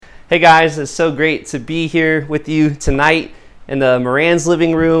Hey guys, it's so great to be here with you tonight in the Moran's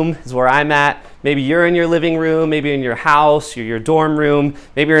living room is where I'm at. Maybe you're in your living room, maybe in your house, your dorm room,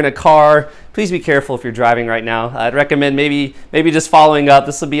 maybe you're in a car. Please be careful if you're driving right now. I'd recommend maybe just following up.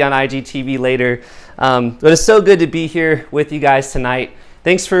 This will be on IGTV later. But it's so good to be here with you guys tonight.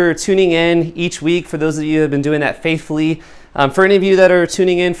 Thanks for tuning in each week. For those of you who have been doing that faithfully. For any of you that are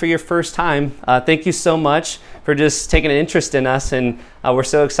tuning in for your first time, thank you so much for just taking an interest in us, and we're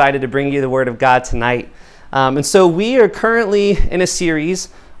so excited to bring you the Word of God tonight. And so we are currently in a series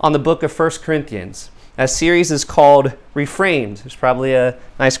on the book of 1 Corinthians. That series is called Reframed. There's probably a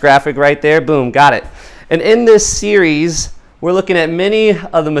nice graphic right there. Boom, got it. And in this series, we're looking at many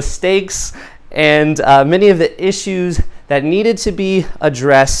of the mistakes and many of the issues that needed to be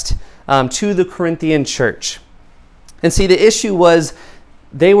addressed to the Corinthian church. And see, the issue was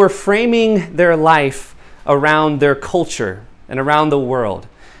they were framing their life around their culture and around the world.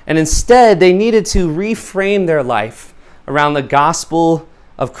 And instead, they needed to reframe their life around the gospel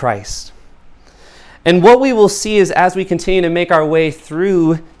of Christ. And what we will see is as we continue to make our way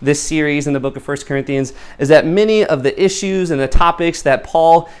through this series in the book of 1 Corinthians is that many of the issues and the topics that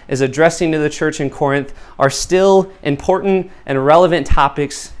Paul is addressing to the church in Corinth are still important and relevant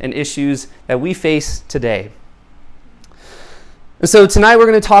topics and issues that we face today. And so tonight we're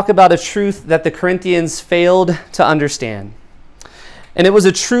going to talk about a truth that the Corinthians failed to understand. And it was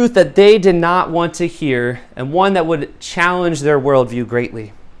a truth that they did not want to hear, and one that would challenge their worldview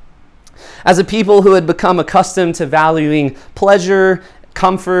greatly. As a people who had become accustomed to valuing pleasure,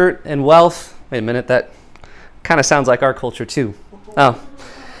 comfort, and wealth, wait a minute, that kind of sounds like our culture too.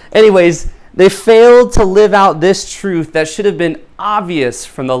 Anyways, they failed to live out this truth that should have been obvious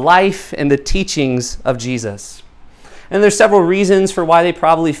from the life and the teachings of Jesus. And there's several reasons for why they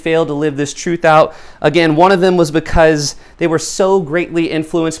probably failed to live this truth out. Again, one of them was because they were so greatly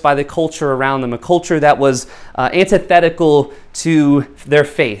influenced by the culture around them, a culture that was antithetical to their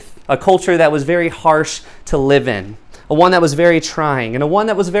faith, a culture that was very harsh to live in, a one that was very trying, and a one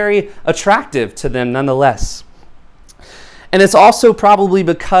that was very attractive to them nonetheless. And it's also probably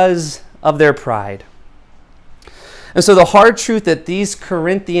because of their pride. And so the hard truth that these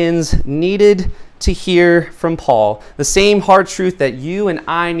Corinthians needed to hear from Paul, the same hard truth that you and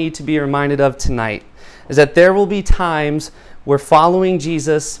I need to be reminded of tonight, is that there will be times where following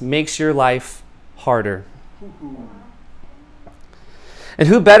Jesus makes your life harder. And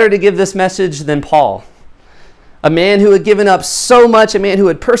who better to give this message than Paul? A man who had given up so much, a man who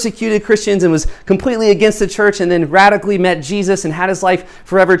had persecuted Christians and was completely against the church and then radically met Jesus and had his life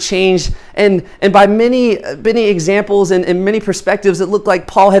forever changed. And by many examples and many perspectives, it looked like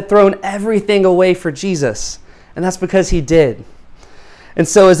Paul had thrown everything away for Jesus. And that's because he did. And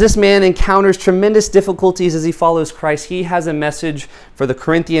so as this man encounters tremendous difficulties as he follows Christ, he has a message for the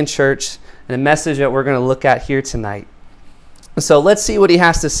Corinthian church and a message that we're going to look at here tonight. So let's see what he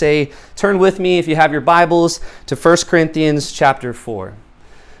has to say. Turn with me, if you have your Bibles, to 1 Corinthians chapter 4.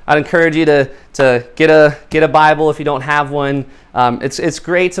 I'd encourage you to get a Bible if you don't have one. It's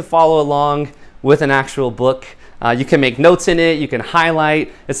great to follow along with an actual book. You can make notes in it. You can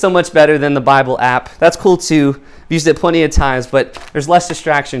highlight. It's so much better than the Bible app. That's cool too. I've used it plenty of times, but there's less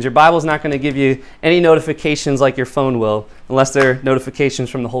distractions. Your Bible's not going to give you any notifications like your phone will, unless they're notifications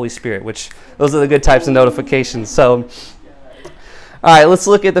from the Holy Spirit, which those are the good types of notifications. So, all right, let's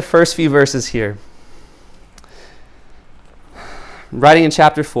look at the first few verses here. Writing in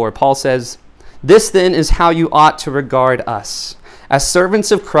chapter 4, Paul says, "This then is how you ought to regard us, as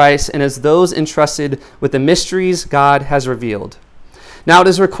servants of Christ and as those entrusted with the mysteries God has revealed. Now it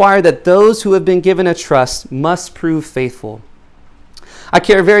is required that those who have been given a trust must prove faithful. I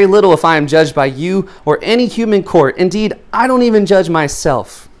care very little if I am judged by you or any human court. Indeed, I don't even judge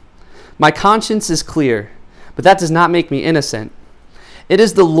myself. My conscience is clear, but that does not make me innocent. It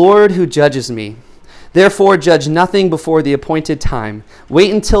is the Lord who judges me. Therefore, judge nothing before the appointed time.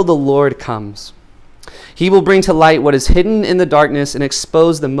 Wait until the Lord comes. He will bring to light what is hidden in the darkness and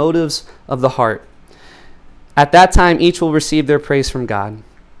expose the motives of the heart. At that time, each will receive their praise from God.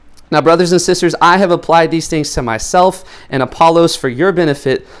 Now, brothers and sisters, I have applied these things to myself and Apollos for your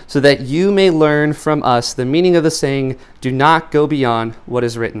benefit, so that you may learn from us the meaning of the saying, 'Do not go beyond what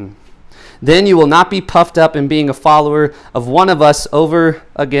is written.' Then you will not be puffed up in being a follower of one of us over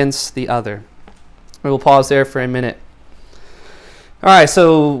against the other." We will pause there for a minute. All right,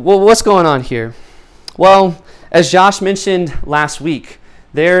 so what's going on here? Well, as Josh mentioned last week,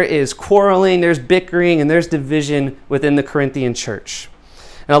 there is quarreling, there's bickering, and there's division within the Corinthian church.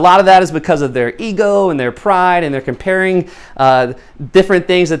 And a lot of that is because of their ego and their pride, and they're comparing different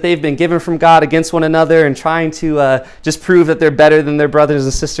things that they've been given from God against one another and trying to just prove that they're better than their brothers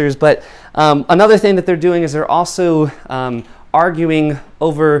and sisters. But another thing that they're doing is they're also arguing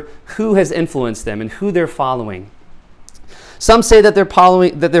over who has influenced them and who they're following. Some say that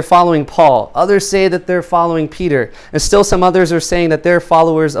they're following Paul. Others say that they're following Peter. And still some others are saying that they're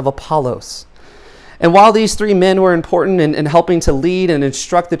followers of Apollos. And while these three men were important in helping to lead and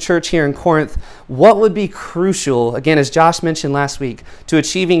instruct the church here in Corinth, what would be crucial, again, as Josh mentioned last week, to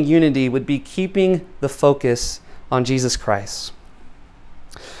achieving unity would be keeping the focus on Jesus Christ.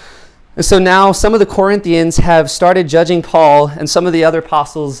 And so now some of the Corinthians have started judging Paul and some of the other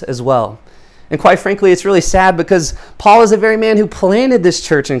apostles as well. And quite frankly, it's really sad because Paul is the very man who planted this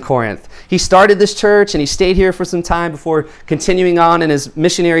church in Corinth. He started this church and he stayed here for some time before continuing on in his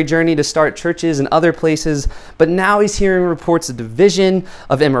missionary journey to start churches in other places. But now he's hearing reports of division,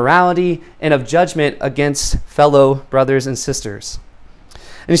 of immorality, and of judgment against fellow brothers and sisters.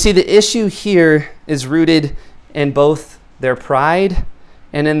 And you see, the issue here is rooted in both their pride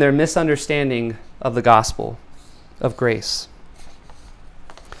and in their misunderstanding of the gospel of grace.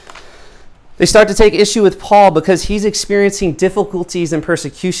 They start to take issue with Paul because he's experiencing difficulties and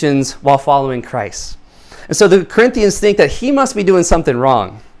persecutions while following Christ. And so the Corinthians think that he must be doing something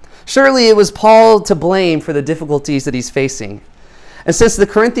wrong. Surely it was Paul to blame for the difficulties that he's facing. And since the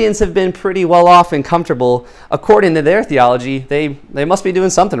Corinthians have been pretty well off and comfortable, according to their theology, they must be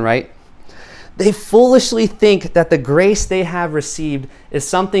doing something right. They foolishly think that the grace they have received is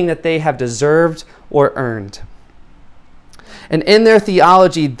something that they have deserved or earned. And in their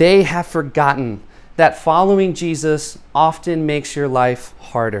theology, they have forgotten that following Jesus often makes your life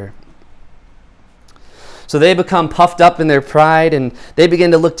harder. So they become puffed up in their pride, and they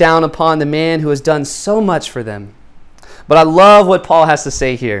begin to look down upon the man who has done so much for them. But I love what Paul has to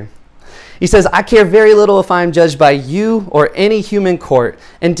say here. He says, I care very little if I am judged by you or any human court.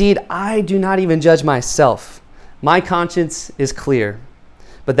 Indeed, I do not even judge myself. My conscience is clear,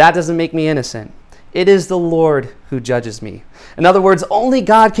 but that doesn't make me innocent. It is the Lord who judges me. In other words, only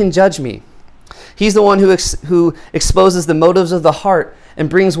God can judge me. He's the one who exposes the motives of the heart and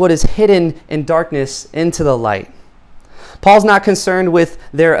brings what is hidden in darkness into the light. Paul's not concerned with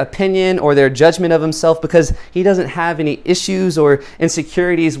their opinion or their judgment of himself because he doesn't have any issues or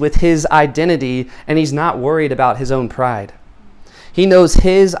insecurities with his identity, and he's not worried about his own pride. He knows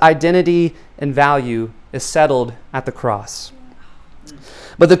his identity and value is settled at the cross.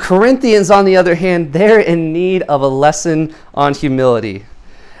 But the Corinthians, on the other hand, they're in need of a lesson on humility.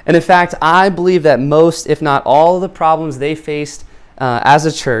 And in fact, I believe that most, if not all, of the problems they faced as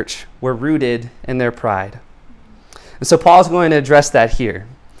a church were rooted in their pride. And so Paul's going to address that here.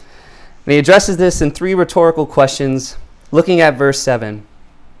 And he addresses this in 3 rhetorical questions, looking at verse 7.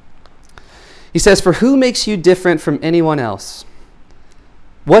 He says, "For who makes you different from anyone else?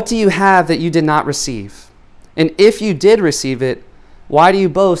 What do you have that you did not receive? And if you did receive it, why do you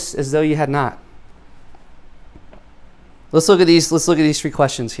boast as though you had not?" Let's look at these 3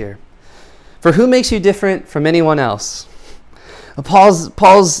 questions here. For who makes you different from anyone else?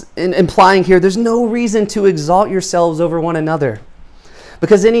 Paul's implying here there's no reason to exalt yourselves over one another,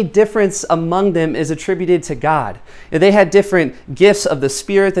 because any difference among them is attributed to God. They had different gifts of the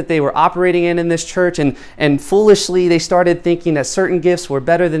Spirit that they were operating in this church, and foolishly they started thinking that certain gifts were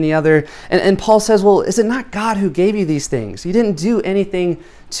better than the other. And Paul says, well, is it not God who gave you these things? You didn't do anything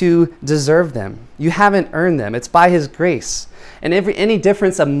to deserve them. You haven't earned them. It's by his grace. And any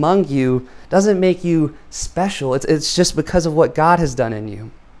difference among you doesn't make you special. It's just because of what God has done in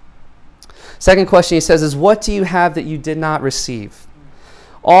you. Second question he says is, what do you have that you did not receive?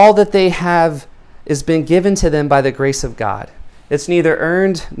 All that they have is been given to them by the grace of God. It's neither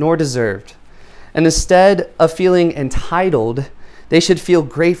earned nor deserved. And instead of feeling entitled, they should feel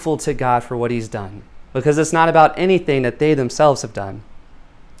grateful to God for what he's done, because it's not about anything that they themselves have done.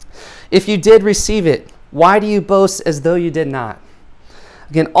 If you did receive it, why do you boast as though you did not?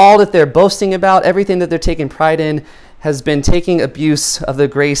 Again, all that they're boasting about, everything that they're taking pride in, has been taking abuse of the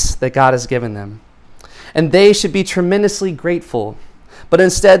grace that God has given them. And they should be tremendously grateful. But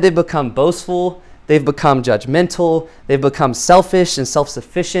instead, they've become boastful, they've become judgmental, they've become selfish and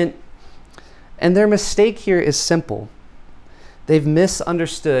self-sufficient. And their mistake here is simple. They've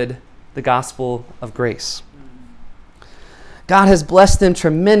misunderstood the gospel of grace. God has blessed them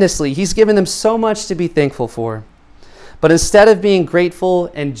tremendously. He's given them so much to be thankful for. But instead of being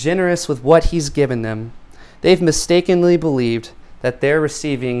grateful and generous with what he's given them, they've mistakenly believed that they're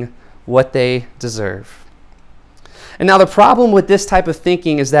receiving what they deserve. And now the problem with this type of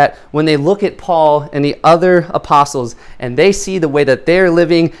thinking is that when they look at Paul and the other apostles and they see the way that they're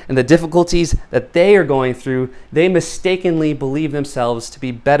living and the difficulties that they are going through, they mistakenly believe themselves to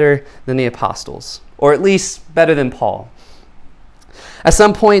be better than the apostles, or at least better than Paul. At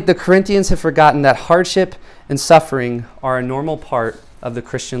some point, the Corinthians have forgotten that hardship and suffering are a normal part of the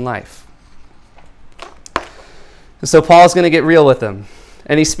Christian life. And so Paul's going to get real with them.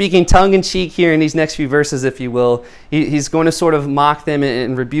 And he's speaking tongue-in-cheek here in these next few verses, if you will. He's going to sort of mock them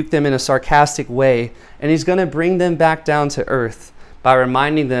and rebuke them in a sarcastic way. And he's going to bring them back down to earth by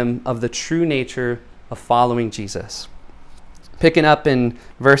reminding them of the true nature of following Jesus. Picking up in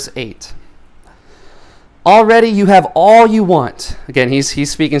verse 8. Already you have all you want. Again,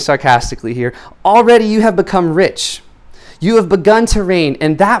 he's speaking sarcastically here. Already you have become rich. You have begun to reign,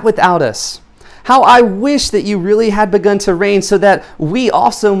 and that without us. How I wish that you really had begun to reign so that we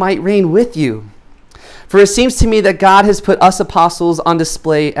also might reign with you. For it seems to me that God has put us apostles on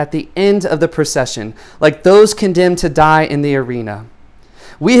display at the end of the procession, like those condemned to die in the arena.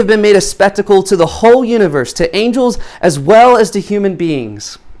 We have been made a spectacle to the whole universe, to angels as well as to human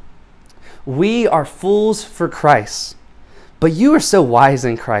beings. We are fools for Christ, but you are so wise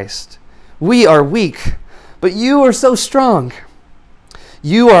in Christ. We are weak, but you are so strong.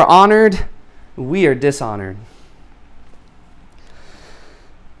 You are honored, we are dishonored.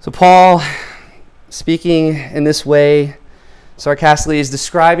 So Paul, speaking in this way, sarcastically, is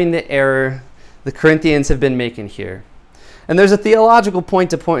describing the error the Corinthians have been making here. And there's a theological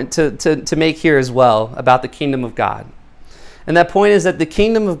point to make here as well about the kingdom of God. And that point is that the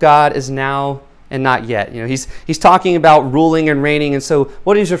kingdom of God is now and not yet. You know, he's talking about ruling and reigning, and so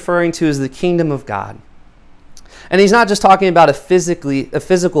what he's referring to is the kingdom of God. And he's not just talking about a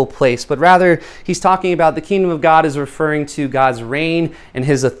physical place, but rather he's talking about the kingdom of God is referring to God's reign and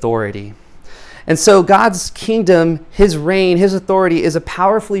his authority. And so God's kingdom, his reign, his authority is a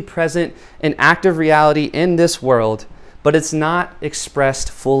powerfully present and active reality in this world, but it's not expressed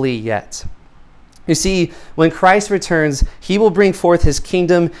fully yet. You see, when Christ returns, he will bring forth his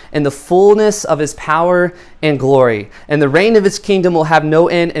kingdom in the fullness of his power and glory. And the reign of his kingdom will have no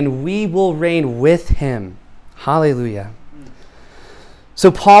end, and we will reign with him. Hallelujah.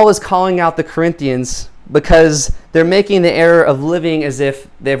 So Paul is calling out the Corinthians because they're making the error of living as if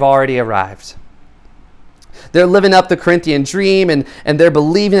they've already arrived. They're living up the Corinthian dream, and they're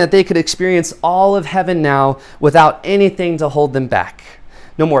believing that they could experience all of heaven now without anything to hold them back.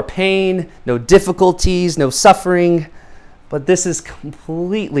 No more pain, no difficulties, no suffering. But this is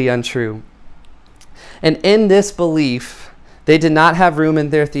completely untrue. And in this belief, they did not have room in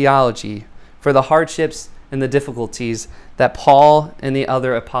their theology for the hardships and the difficulties that Paul and the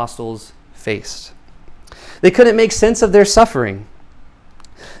other apostles faced. They couldn't make sense of their suffering.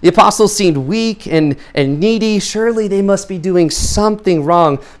 The apostles seemed weak and needy. Surely they must be doing something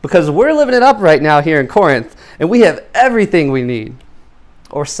wrong because we're living it up right now here in Corinth, and we have everything we need.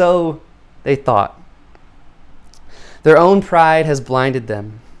 Or so they thought. Their own pride has blinded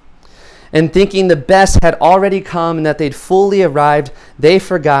them. And thinking the best had already come and that they'd fully arrived, they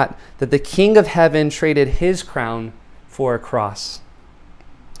forgot that the King of Heaven traded his crown for a cross.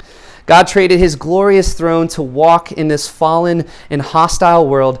 God traded his glorious throne to walk in this fallen and hostile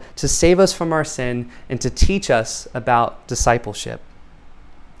world to save us from our sin and to teach us about discipleship.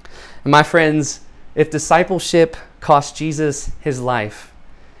 And my friends, if discipleship cost Jesus his life,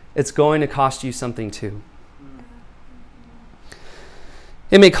 it's going to cost you something too.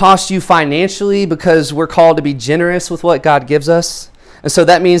 It may cost you financially because we're called to be generous with what God gives us. And so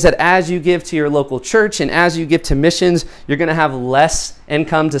that means that as you give to your local church and as you give to missions, you're going to have less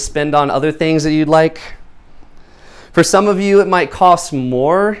income to spend on other things that you'd like. For some of you, it might cost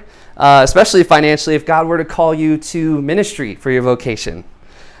more, especially financially, if God were to call you to ministry for your vocation.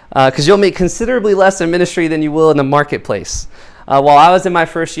 Because you'll make considerably less in ministry than you will in the marketplace. While I was in my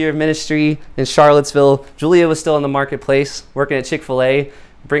first year of ministry in Charlottesville, Julia was still in the marketplace, working at Chick-fil-A,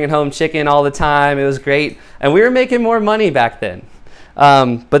 bringing home chicken all the time. It was great. And we were making more money back then.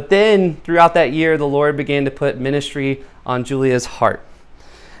 But then throughout that year, the Lord began to put ministry on Julia's heart.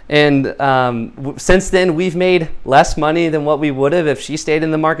 And since then, we've made less money than what we would have if she stayed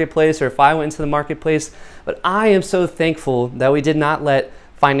in the marketplace or if I went into the marketplace. But I am so thankful that we did not let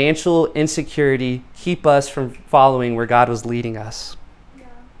financial insecurity keep us from following where God was leading us. Yeah.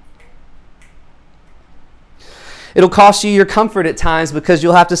 It'll cost you your comfort at times because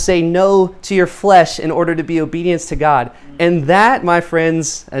you'll have to say no to your flesh in order to be obedient to God. Mm-hmm. And that, my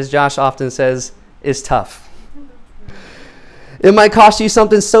friends, as Josh often says, is tough. It might cost you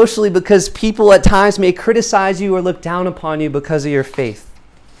something socially because people at times may criticize you or look down upon you because of your faith.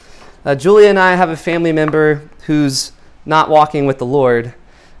 Julia and I have a family member who's not walking with the Lord,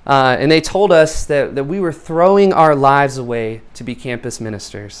 and they told us that we were throwing our lives away to be campus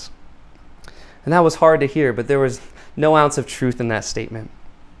ministers. And that was hard to hear, but there was no ounce of truth in that statement.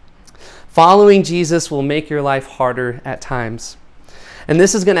 Following Jesus will make your life harder at times. And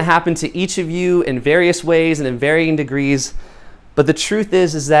this is going to happen to each of you in various ways and in varying degrees. But the truth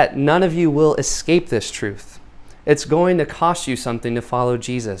is that none of you will escape this truth. It's going to cost you something to follow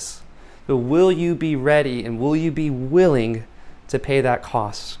Jesus. But will you be ready and will you be willing to pay that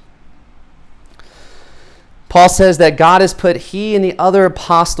cost? Paul says that God has put he and the other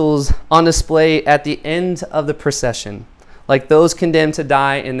apostles on display at the end of the procession, like those condemned to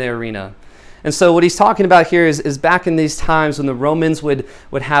die in the arena. And so what he's talking about here is back in these times when the Romans would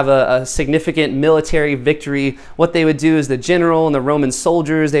have a significant military victory, what they would do is the general and the Roman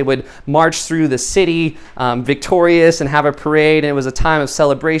soldiers, they would march through the city victorious and have a parade, and it was a time of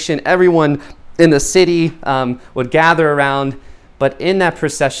celebration. Everyone in the city would gather around, but in that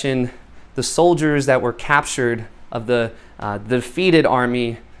procession, the soldiers that were captured of the defeated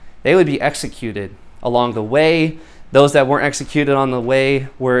army, they would be executed along the way. Those that weren't executed on the way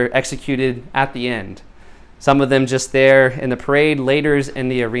were executed at the end. Some of them just there in the parade, later in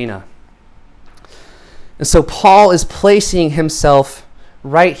the arena. And so Paul is placing himself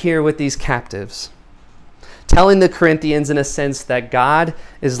right here with these captives, telling the Corinthians in a sense that God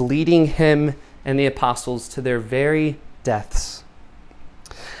is leading him and the apostles to their very deaths.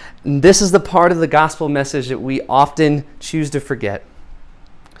 And this is the part of the gospel message that we often choose to forget.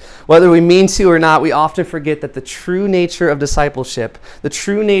 Whether we mean to or not, we often forget that the true nature of discipleship, the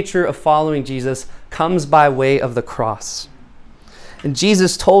true nature of following Jesus, comes by way of the cross. And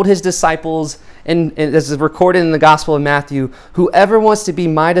Jesus told his disciples, and as is recorded in the Gospel of Matthew, whoever wants to be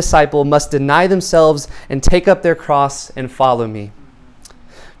my disciple must deny themselves and take up their cross and follow me.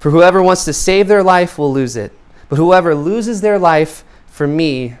 For whoever wants to save their life will lose it, but whoever loses their life for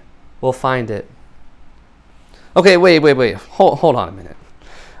me will find it. Okay, wait. Hold on a minute.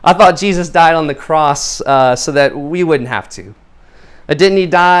 I thought Jesus died on the cross so that we wouldn't have to. Didn't he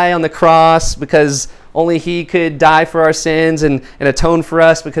die on the cross because only he could die for our sins and atone for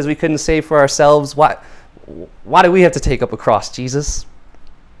us because we couldn't save for ourselves? Why do we have to take up a cross, Jesus?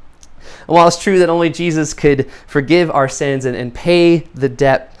 And while it's true that only Jesus could forgive our sins and pay the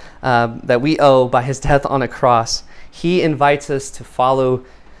debt that we owe by his death on a cross, he invites us to follow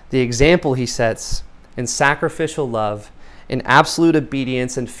the example he sets in sacrificial love, in absolute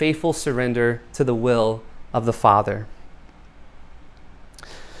obedience and faithful surrender to the will of the Father.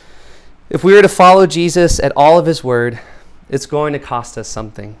 If we are to follow Jesus at all of his word, it's going to cost us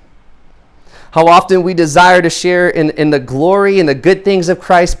something. How often we desire to share in the glory and the good things of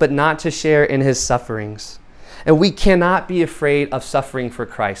Christ, but not to share in his sufferings. And we cannot be afraid of suffering for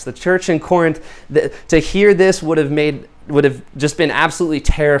Christ. The church in Corinth, to hear this would have just been absolutely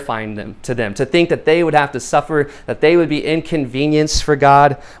terrifying to them. To think that they would have to suffer, that they would be inconvenienced for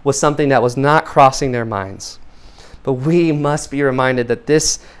God, was something that was not crossing their minds. But we must be reminded that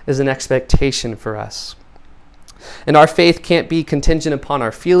this is an expectation for us. And our faith can't be contingent upon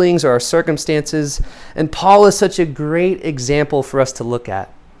our feelings or our circumstances. And Paul is such a great example for us to look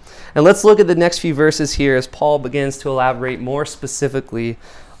at. And let's look at the next few verses here as Paul begins to elaborate more specifically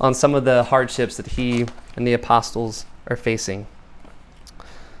on some of the hardships that he and the apostles are facing.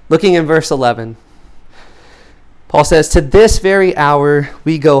 Looking in verse 11, Paul says, "To this very hour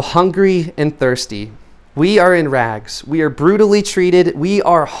we go hungry and thirsty. We are in rags. We are brutally treated. We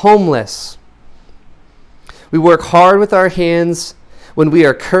are homeless. We work hard with our hands. When we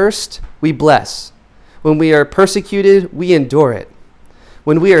are cursed, we bless. When we are persecuted, we endure it.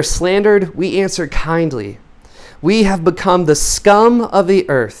 When we are slandered, we answer kindly. We have become the scum of the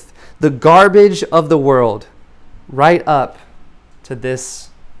earth, the garbage of the world, right up to this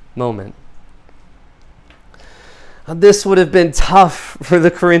moment." This would have been tough for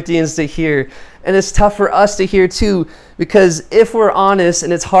the Corinthians to hear. And it's tough for us to hear too, because if we're honest,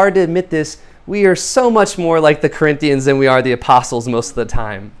 and it's hard to admit this, we are so much more like the Corinthians than we are the apostles most of the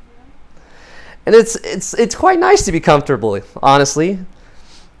time. And it's quite nice to be comfortable, honestly.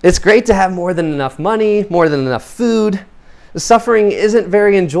 It's great to have more than enough money, more than enough food. The suffering isn't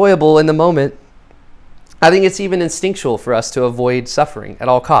very enjoyable in the moment. I think it's even instinctual for us to avoid suffering at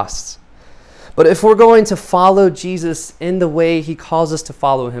all costs. But if we're going to follow Jesus in the way he calls us to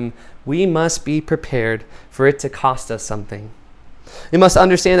follow him, we must be prepared for it to cost us something. We must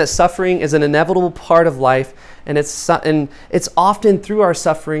understand that suffering is an inevitable part of life, and it's often through our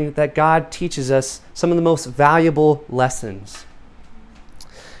suffering that God teaches us some of the most valuable lessons.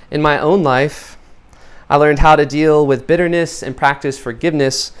 In my own life, I learned how to deal with bitterness and practice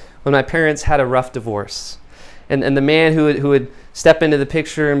forgiveness when my parents had a rough divorce. And the man who would step into the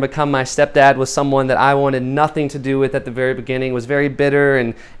picture and become my stepdad was someone that I wanted nothing to do with at the very beginning, was very bitter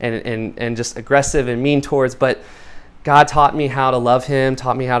and just aggressive and mean towards. But God taught me how to love him,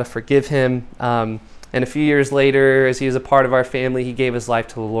 taught me how to forgive him. And a few years later, as he was a part of our family, he gave his life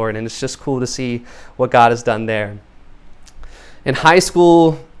to the Lord. And it's just cool to see what God has done there. In high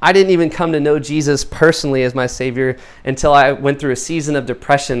school, I didn't even come to know Jesus personally as my Savior until I went through a season of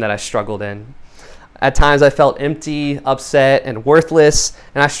depression that I struggled in. At times I felt empty, upset, and worthless,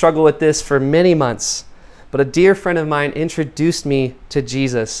 and I struggled with this for many months. But a dear friend of mine introduced me to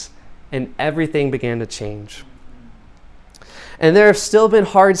Jesus, and everything began to change. And there have still been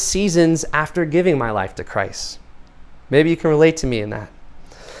hard seasons after giving my life to Christ. Maybe you can relate to me in that.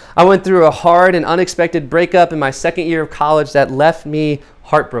 I went through a hard and unexpected breakup in my second year of college that left me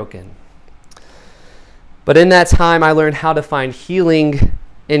heartbroken. But in that time, I learned how to find healing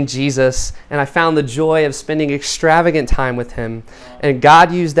in Jesus, and I found the joy of spending extravagant time with him. And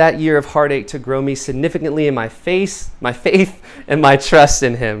God used that year of heartache to grow me significantly in my faith, and my trust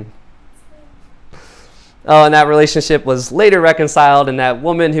in him. Oh, and that relationship was later reconciled, and that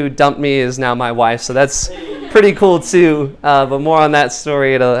woman who dumped me is now my wife, so that's pretty cool too. But more on that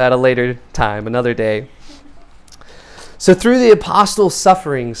story at a later time, another day. So through the apostles'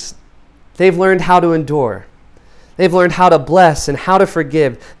 sufferings, they've learned how to endure. They've learned how to bless and how to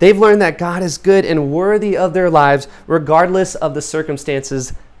forgive. They've learned that God is good and worthy of their lives, regardless of the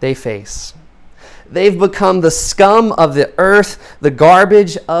circumstances they face. They've become the scum of the earth, the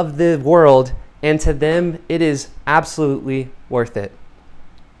garbage of the world, and to them, it is absolutely worth it.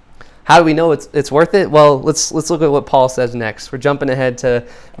 How do we know it's worth it? Well, let's look at what Paul says next. We're jumping ahead to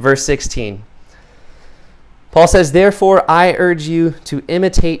verse 16. Paul says, "Therefore I urge you to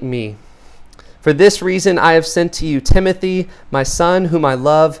imitate me. For this reason I have sent to you Timothy, my son, whom I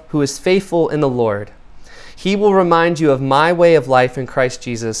love, who is faithful in the Lord. He will remind you of my way of life in Christ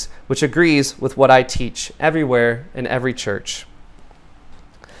Jesus, which agrees with what I teach everywhere in every church."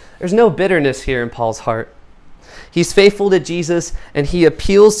 There's no bitterness here in Paul's heart. He's faithful to Jesus, and he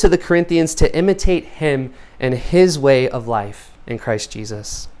appeals to the Corinthians to imitate him and his way of life in Christ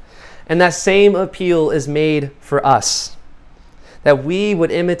Jesus. And that same appeal is made for us, that we would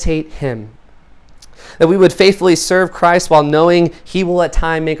imitate him, that we would faithfully serve Christ while knowing he will at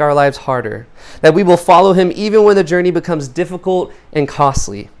times make our lives harder, that we will follow him even when the journey becomes difficult and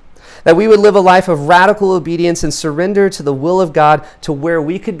costly, that we would live a life of radical obedience and surrender to the will of God to where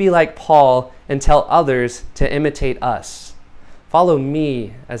we could be like Paul and tell others to imitate us. Follow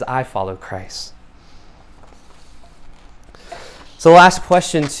me as I follow Christ. So the last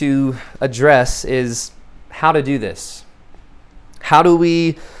question to address is how to do this. How do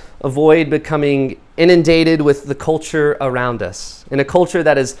we avoid becoming inundated with the culture around us? In a culture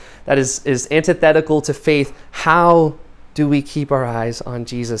that is antithetical to faith, how do we keep our eyes on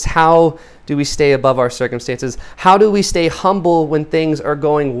Jesus? How do we stay above our circumstances? How do we stay humble when things are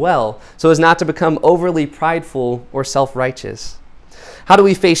going well so as not to become overly prideful or self-righteous? How do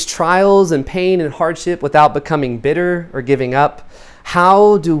we face trials and pain and hardship without becoming bitter or giving up?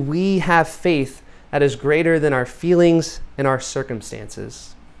 How do we have faith that is greater than our feelings and our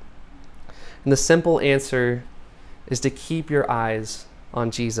circumstances? And the simple answer is to keep your eyes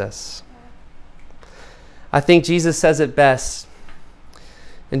on Jesus. I think Jesus says it best.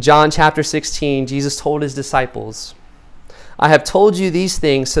 In John chapter 16, Jesus told his disciples, "I have told you these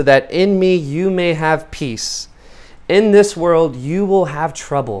things so that in me you may have peace. In this world you will have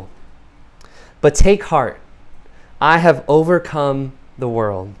trouble. But take heart, I have overcome the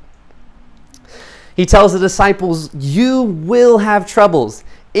world." He tells the disciples, you will have troubles.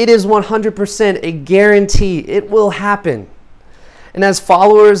 It is 100% a guarantee. It will happen. And as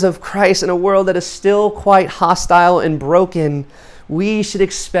followers of Christ in a world that is still quite hostile and broken, we should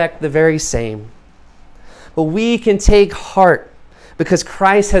expect the very same. But we can take heart because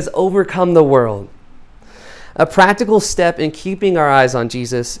Christ has overcome the world. A practical step in keeping our eyes on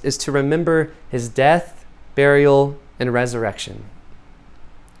Jesus is to remember his death, burial, and resurrection.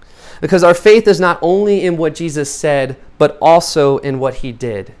 Because our faith is not only in what Jesus said, but also in what he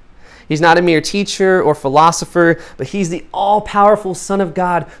did. He's not a mere teacher or philosopher, but he's the all-powerful Son of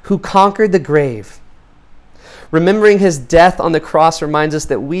God who conquered the grave. Remembering his death on the cross reminds us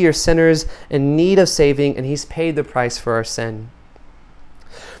that we are sinners in need of saving, and he's paid the price for our sin.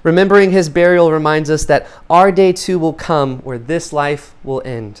 Remembering his burial reminds us that our day too will come where this life will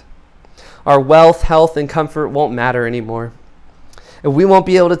end. Our wealth, health, and comfort won't matter anymore. And we won't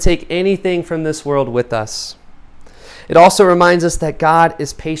be able to take anything from this world with us. It also reminds us that God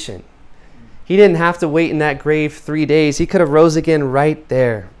is patient. He didn't have to wait in that grave 3 days. He could have rose again right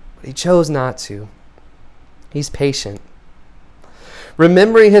there. But he chose not to. He's patient.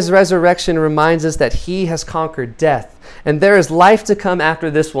 Remembering his resurrection reminds us that he has conquered death, and there is life to come after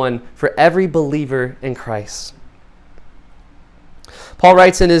this one for every believer in Christ. Paul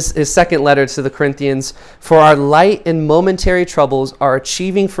writes in his second letter to the Corinthians, "For our light and momentary troubles are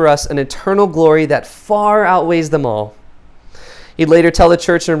achieving for us an eternal glory that far outweighs them all." He'd later tell the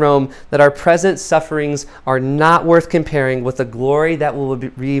church in Rome that our present sufferings are not worth comparing with the glory that will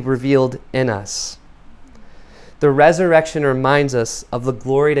be revealed in us. The resurrection reminds us of the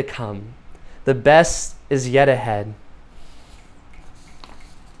glory to come. The best is yet ahead.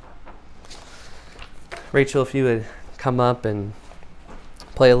 Rachel, if you would come up and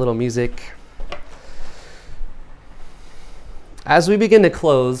play a little music. As we begin to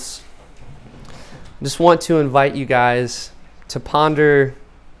close, I just want to invite you guys to ponder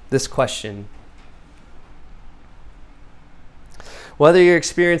this question. Whether you're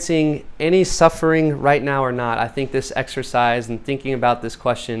experiencing any suffering right now or not, I think this exercise and thinking about this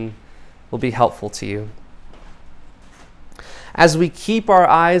question will be helpful to you. As we keep our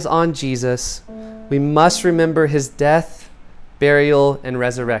eyes on Jesus, we must remember his death, burial, and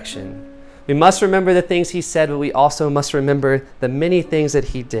resurrection. We must remember the things he said, but we also must remember the many things that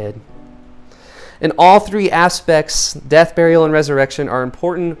he did. In all three aspects, death, burial, and resurrection are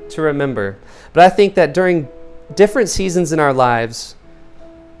important to remember. But I think that during different seasons in our lives,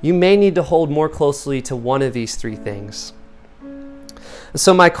 you may need to hold more closely to one of these three things.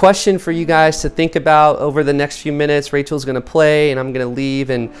 So my question for you guys to think about over the next few minutes, Rachel's going to play and I'm going to leave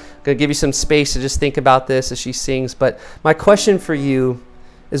and going to give you some space to just think about this as she sings. But my question for you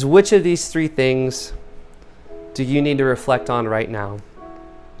is, which of these three things do you need to reflect on right now?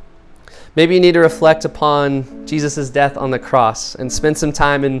 Maybe you need to reflect upon Jesus' death on the cross and spend some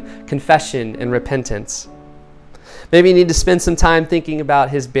time in confession and repentance. Maybe you need to spend some time thinking about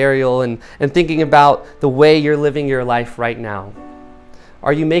his burial and thinking about the way you're living your life right now.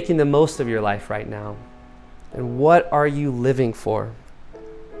 Are you making the most of your life right now? And what are you living for?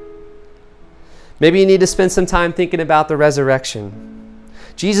 Maybe you need to spend some time thinking about the resurrection.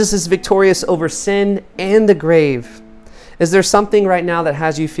 Jesus is victorious over sin and the grave. Is there something right now that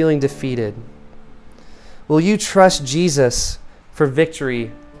has you feeling defeated? Will you trust Jesus for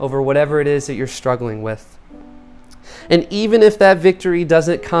victory over whatever it is that you're struggling with? And even if that victory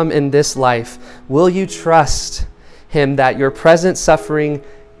doesn't come in this life, will you trust him that your present suffering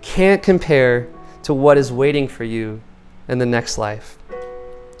can't compare to what is waiting for you in the next life?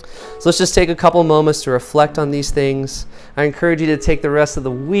 So let's just take a couple moments to reflect on these things. I encourage you to take the rest of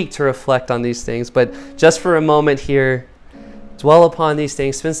the week to reflect on these things, but just for a moment here, dwell upon these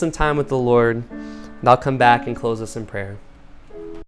things, spend some time with the Lord, and I'll come back and close us in prayer.